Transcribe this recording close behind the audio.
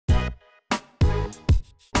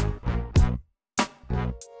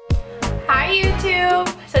Hi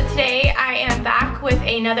YouTube! So today I am back with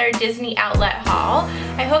another Disney outlet haul.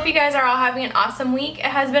 I hope you guys are all having an awesome week. It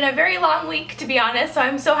has been a very long week, to be honest, so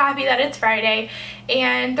I'm so happy that it's Friday.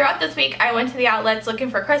 And throughout this week I went to the outlets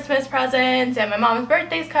looking for Christmas presents, and my mom's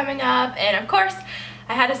birthday's coming up, and of course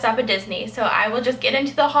I had to stop at Disney. So I will just get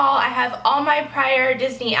into the haul. I have all my prior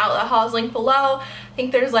Disney outlet hauls linked below. I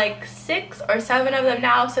think there's like 6 or 7 of them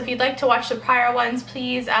now, so if you'd like to watch the prior ones,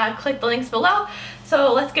 please click the links below.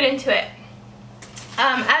 So let's get into it.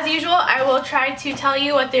 As usual, I will try to tell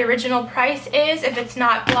you what the original price is if it's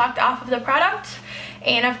not blocked off of the product,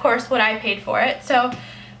 and of course what I paid for it. So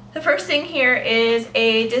the first thing here is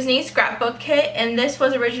a Disney scrapbook kit, and this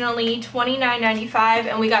was originally $29.95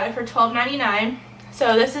 and we got it for $12.99.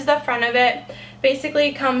 So this is the front of it. Basically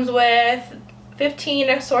it comes with 15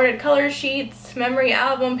 assorted color sheets, memory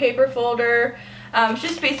album, paper folder. It's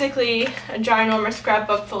just basically a ginormous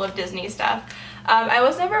scrapbook full of Disney stuff. I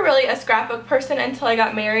was never really a scrapbook person until I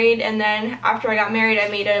got married, and then after I got married I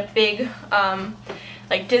made a big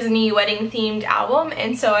like Disney wedding themed album,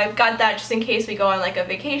 and so I've got that just in case we go on like a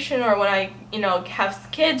vacation or when I have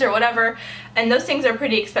kids or whatever, and those things are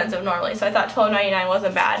pretty expensive normally, so I thought $12.99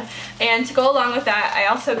 wasn't bad. And to go along with that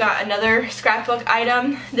I also got another scrapbook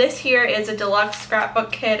item. This here is a deluxe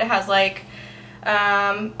scrapbook kit. It has like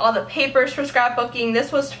all the papers for scrapbooking.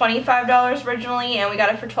 This was $25 originally and we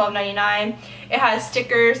got it for $12.99. It has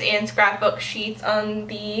stickers and scrapbook sheets on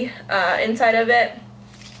the inside of it.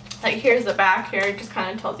 Like here's the back here, it just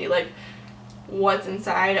kind of tells you like what's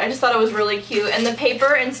inside. I just thought it was really cute, and the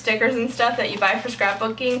paper and stickers and stuff that you buy for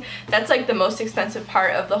scrapbooking, that's like the most expensive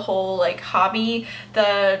part of the whole like hobby.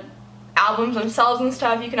 The albums themselves and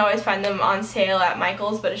stuff, you can always find them on sale at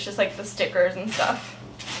Michael's, but it's just like the stickers and stuff.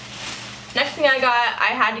 Next thing I got,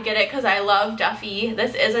 I had to get it because I love Duffy.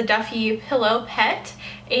 This is a Duffy pillow pet,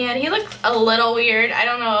 and he looks a little weird. I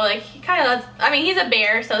don't know, like he kind of, I mean he's a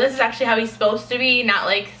bear, so this is actually how he's supposed to be, not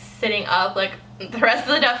like sitting up like the rest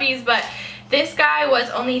of the Duffys, but this guy was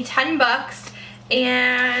only 10 bucks,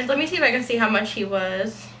 and let me see if I can see how much he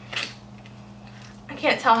was. I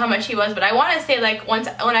can't tell how much he was, but I want to say like when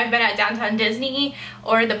I've been at Downtown Disney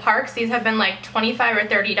or the parks, these have been like $25 or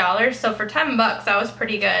 $30, so for 10 bucks that was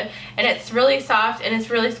pretty good. And it's really soft and it's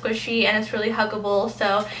really squishy and it's really huggable,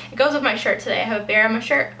 so it goes with my shirt today. I have a bear on my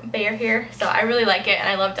shirt, bear here, so I really like it and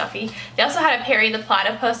I love Duffy. They also had a Perry the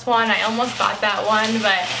Platypus one. I almost bought that one, but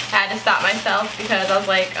I had to stop myself because I was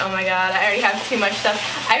like, oh my god, I already have too much stuff.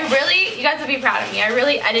 You guys will be proud of me. I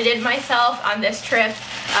really edited myself on this trip.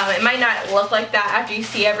 It might not look like that after you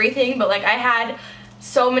see everything, but like I had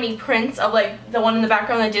so many prints of like the one in the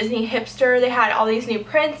background, the Disney hipster. They had all these new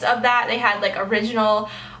prints of that. They had like original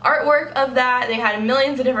artwork of that. They had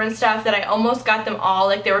millions of different stuff that I almost got them all.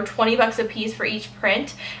 Like they were 20 bucks a piece for each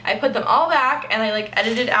print. I put them all back and I like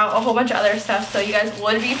edited out a whole bunch of other stuff, so you guys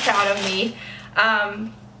would be proud of me.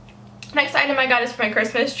 Next item I got is for my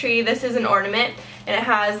Christmas tree. This is an ornament, and it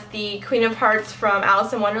has the Queen of Hearts from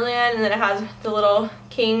Alice in Wonderland, and then it has the little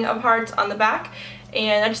King of Hearts on the back.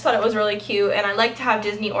 And I just thought it was really cute, and I like to have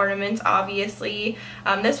Disney ornaments, obviously.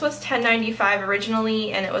 This was $10.95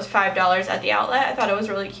 originally, and it was $5 at the outlet. I thought it was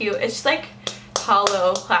really cute. It's just like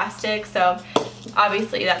hollow plastic, so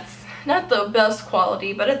obviously that's not the best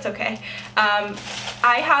quality, but it's okay.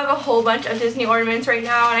 I have a whole bunch of Disney ornaments right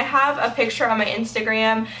now, and I have a picture on my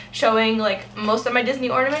Instagram showing like most of my Disney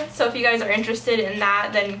ornaments, so if you guys are interested in that,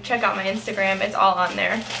 then check out my Instagram. It's all on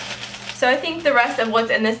there. So I think the rest of what's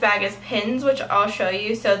in this bag is pins, which I'll show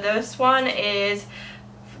you. So this one is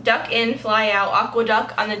Duck In, Fly Out, Aqua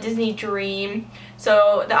Duck on the Disney Dream.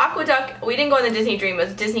 So the Aqua Duck, we didn't go on the Disney Dream, it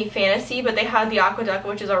was Disney Fantasy, but they had the Aqua Duck,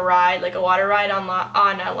 which is a ride, like a water ride on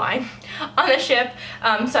the ship.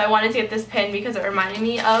 So I wanted to get this pin because it reminded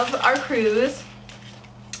me of our cruise.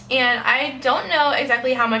 And I don't know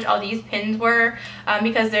exactly how much all these pins were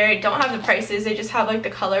because they don't have the prices, they just have like the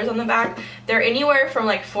colors on the back. They're anywhere from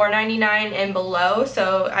like $4.99 and below,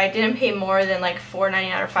 so I didn't pay more than like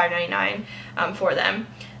 $4.99 or $5.99 for them.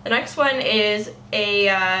 The next one is a,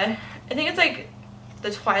 I think it's like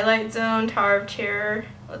the Twilight Zone Tower of Terror.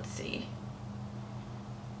 Let's see.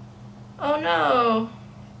 Oh no.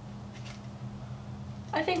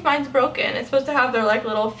 I think mine's broken. It's supposed to have their like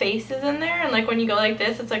little faces in there, and like when you go like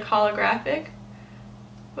this it's like holographic,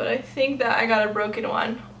 but I think that I got a broken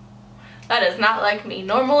one. That is not like me.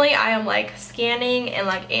 Normally I am like scanning and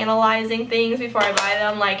like analyzing things before I buy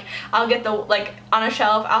them. Like I'll get the, like on a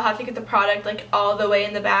shelf I'll have to get the product like all the way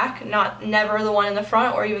in the back, never the one in the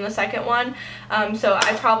front or even the second one. So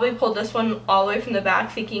I probably pulled this one all the way from the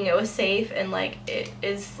back thinking it was safe, and like it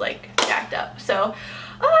is like jacked up. So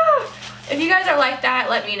if you guys are like that,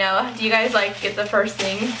 let me know. Do you guys like get the first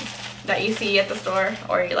thing that you see at the store,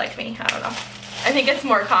 or you like me, I don't know. I think it's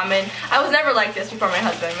more common. I was never like this before my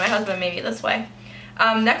husband. My husband made me this way.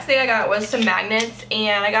 Next thing I got was some magnets,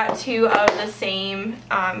 and I got 2 of the same,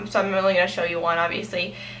 so I'm only going to show you one,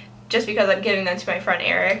 obviously, just because I'm giving them to my friend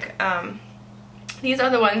Eric. These are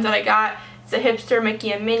the ones that I got. It's a hipster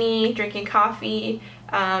Mickey and Minnie drinking coffee,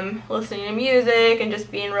 listening to music, and just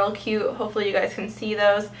being real cute. Hopefully you guys can see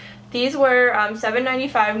those. These were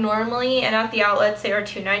 $7.95 normally, and at the outlets they are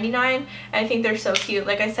 $2.99. I think they're so cute.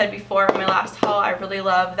 Like I said before in my last haul, I really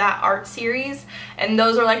love that art series, and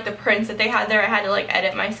those are like the prints that they had there. I had to like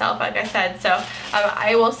edit myself, like I said, so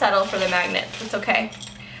I will settle for the magnets. It's okay.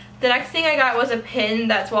 The next thing I got was a pin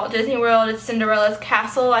that's Walt Disney World. It's Cinderella's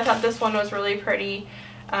Castle. I thought this one was really pretty.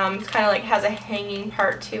 It's kind of like has a hanging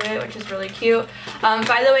part to it, which is really cute.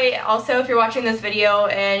 By the way, also, if you're watching this video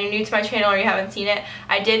and you're new to my channel or you haven't seen it,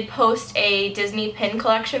 I did post a Disney pin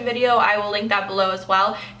collection video. I will link that below as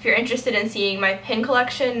well. If you're interested in seeing my pin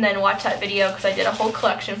collection, then watch that video because I did a whole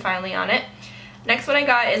collection finally on it. Next one I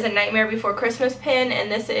got is a Nightmare Before Christmas pin, and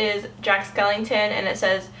this is Jack Skellington, and it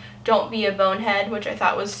says, "Don't be a bonehead," which I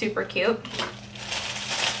thought was super cute.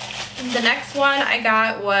 The next one I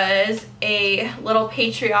got was a little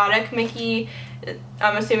patriotic Mickey.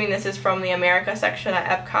 I'm assuming this is from the America section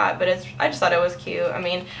at Epcot, but I just thought it was cute. I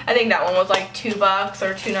mean, I think that one was like $2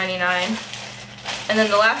 or $2.99. And then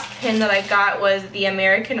the last pin that I got was the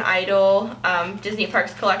American Idol Disney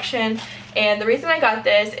Parks collection. And the reason I got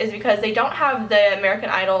this is because they don't have the American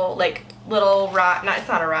Idol like little ride, it's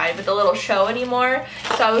not a ride, but the little show anymore.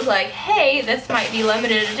 So I was like, hey, this might be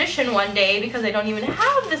limited edition one day because they don't even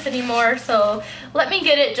have this anymore, so let me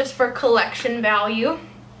get it just for collection value.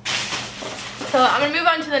 So I'm gonna move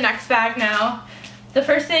on to the next bag now. The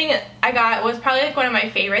first thing I got was probably like one of my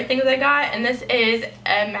favorite things I got, and this is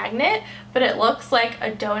a magnet, but it looks like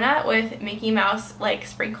a donut with Mickey Mouse like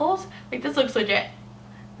sprinkles. Like, this looks legit.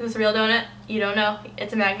 Is this a real donut? You don't know.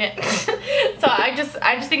 It's a magnet. So I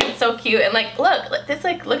just think it's so cute. And like, look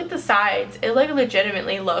at the sides. It like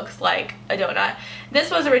legitimately looks like a donut. This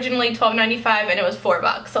was originally $12.95 and it was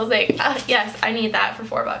 $4. So I was like, yes, I need that for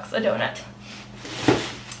 $4, a donut.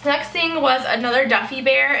 Next thing was another Duffy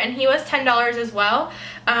Bear, and he was $10 as well.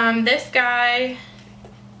 This guy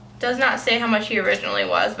does not say how much he originally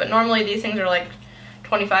was, but normally these things are like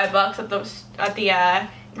 $25 at the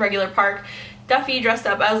regular park. Duffy dressed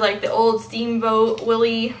up as like the old Steamboat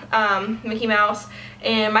Willie Mickey Mouse,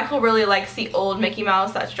 and Michael really likes the old Mickey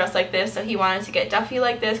Mouse that's dressed like this, so he wanted to get Duffy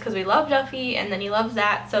like this because we love Duffy, and then he loves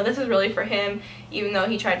that. So this is really for him, even though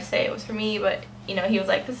he tried to say it was for me, but you know, he was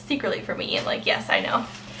like, this is secretly for me, and like, yes, I know.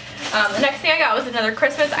 The next thing I got was another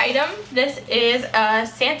Christmas item. This is a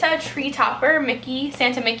Santa tree topper,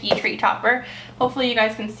 Santa Mickey tree topper. Hopefully you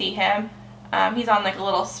guys can see him. He's on like a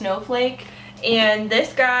little snowflake. And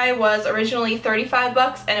this guy was originally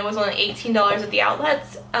 $35 and it was only $18 at the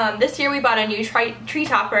outlets. This year we bought a new tree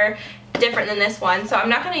topper, different than this one. So I'm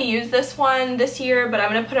not going to use this one this year, but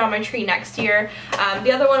I'm going to put it on my tree next year.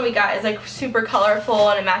 The other one we got is like super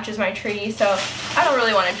colorful and it matches my tree. So I don't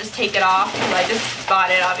really want to just take it off because I just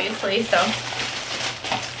bought it, obviously. So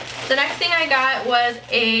the next thing I got was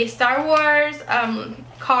a Star Wars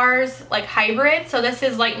Cars like hybrid. So this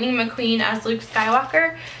is Lightning McQueen as Luke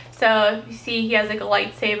Skywalker. So you see he has like a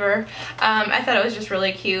lightsaber. I thought it was just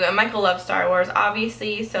really cute, and Michael loves Star Wars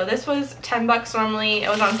obviously, so this was $10 normally. It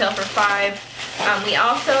was on sale for $5. We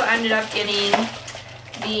also ended up getting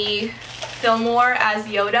the Fillmore as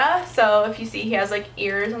Yoda, so if you see he has like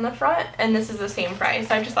ears on the front, and this is the same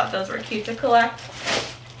price. I just thought those were cute to collect.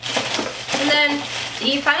 And then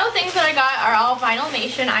the final things that I got are all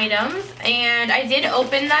Vinylmation items, and I did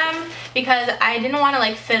open them because I didn't want to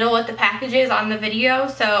like fiddle with the packages on the video,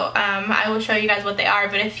 so I will show you guys what they are,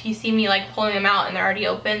 but if you see me like pulling them out and they're already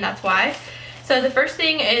open, that's why. So the first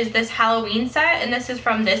thing is this Halloween set, and this is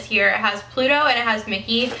from this year. It has Pluto and it has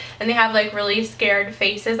Mickey, and they have like really scared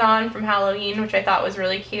faces on from Halloween, which I thought was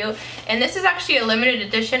really cute. And this is actually a limited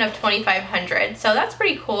edition of 2,500, so that's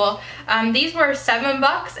pretty cool. These were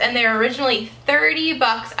 $7 and they were originally $30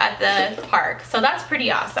 at the park, so that's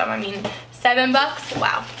pretty awesome. I mean, $7,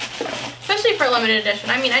 wow. Especially for a limited edition.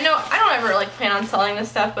 I mean, I know I don't ever like plan on selling this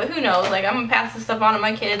stuff, but who knows, like I'm gonna pass this stuff on to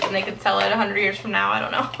my kids and they could sell it 100 years from now, I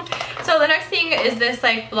don't know. So the next thing is this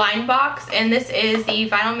like blind box, and this is the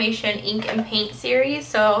Vinylmation ink and paint series.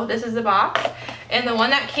 So this is the box, and the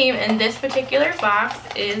one that came in this particular box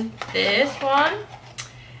is this one,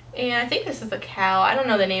 and I think this is a cow. I don't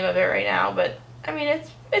know the name of it right now, but I mean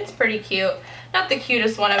it's pretty cute. Not the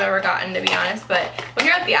cutest one I've ever gotten, to be honest, but when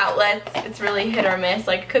you're at the outlets, it's really hit or miss.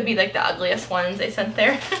 Like, it could be like the ugliest ones they sent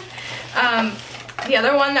there. The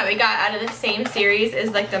other one that we got out of the same series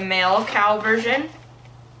is like the male cow version,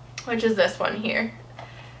 which is this one here.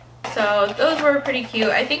 So those were pretty cute.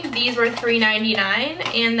 I think these were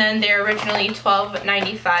 $3.99, and then they're originally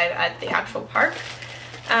 $12.95 at the actual park.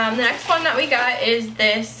 The next one that we got is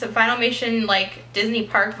this Vinylmation like Disney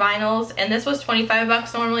Park vinyls, and this was 25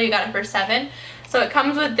 bucks normally. You got it for $7. So it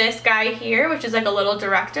comes with this guy here, which is like a little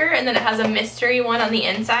director, and then it has a mystery one on the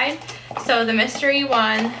inside. So the mystery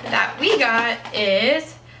one that we got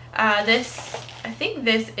is this, I think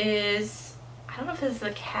this is, I don't know if this is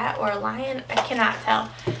a cat or a lion, I cannot tell.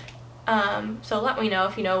 So let me know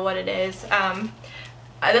if you know what it is.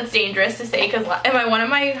 That's dangerous to say because in one of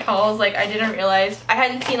my hauls, like I didn't realize, I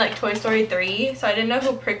hadn't seen like Toy Story 3, so I didn't know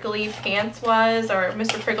who Prickly Pants was or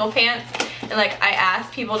Mr. Prickle Pants, and like I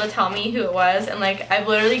asked people to tell me who it was, and like I've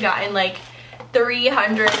literally gotten like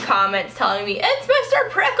 300 comments telling me it's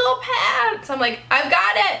Mr. Prickle Pants. I'm like, I've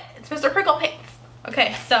got it, it's Mr. Prickle Pants.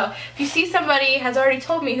 Okay, so if you see somebody has already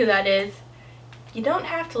told me who that is, you don't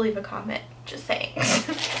have to leave a comment, just saying.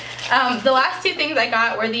 The last two things I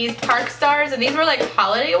got were these Park Stars, and these were like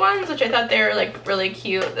holiday ones, which I thought they were like really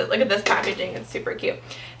cute. Look at this packaging, it's super cute.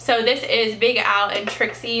 So this is Big Al and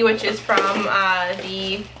Trixie, which is from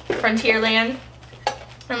the Frontierland,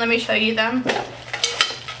 and let me show you them.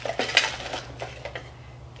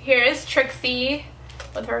 Here is Trixie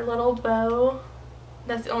with her little bow.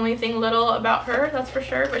 That's the only thing little about her, that's for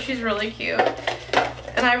sure, but she's really cute.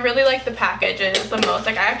 And I really like the packages the most.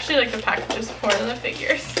 Like I actually like the packages more than the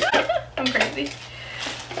figures. I'm crazy.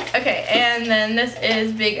 Okay, and then this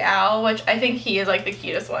is Big Al, which I think he is like the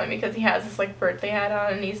cutest one because he has this like birthday hat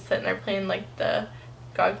on and he's sitting there playing like the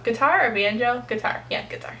guitar or banjo? Guitar. Yeah,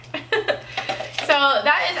 guitar. So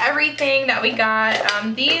that is everything that we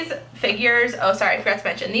got. These figures, oh sorry, I forgot to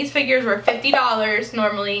mention, these figures were $50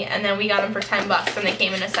 normally, and then we got them for 10 bucks and they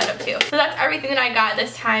came in a set of 2. So that's everything that I got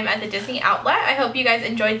this time at the Disney outlet. I hope you guys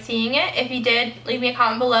enjoyed seeing it. If you did, leave me a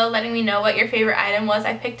comment below letting me know what your favorite item was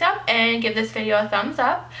I picked up, and give this video a thumbs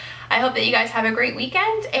up. I hope that you guys have a great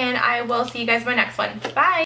weekend, and I will see you guys in my next one. Bye!